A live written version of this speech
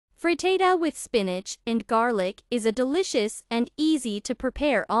Frittata with spinach and garlic is a delicious and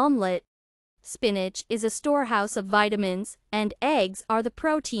easy-to-prepare omelet. Spinach is a storehouse of vitamins, and eggs are the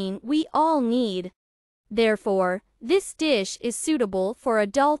protein we all need. Therefore, this dish is suitable for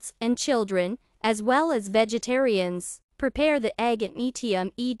adults and children, as well as vegetarians. Prepare the egg and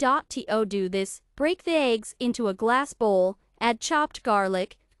to do this. Break the eggs into a glass bowl, add chopped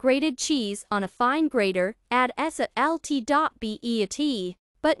garlic, grated cheese on a fine grater, add salt.bet,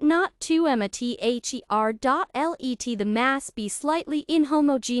 but not too much. The mass be slightly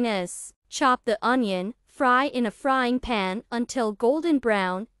inhomogeneous. Chop the onion, fry in a frying pan until golden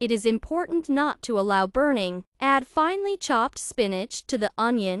brown. It is important not to allow burning. Add finely chopped spinach to the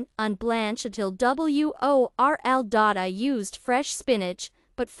onion, unblanch until worl. I used fresh spinach,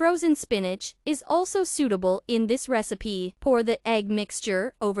 but frozen spinach is also suitable in this recipe. Pour the egg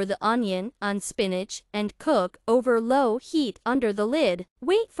mixture over the onion and spinach and cook over low heat under the lid.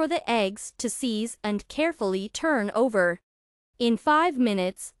 Wait for the eggs to seize and carefully turn over. In 5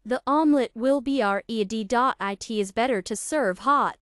 minutes, the omelet will be ready. It is better to serve hot.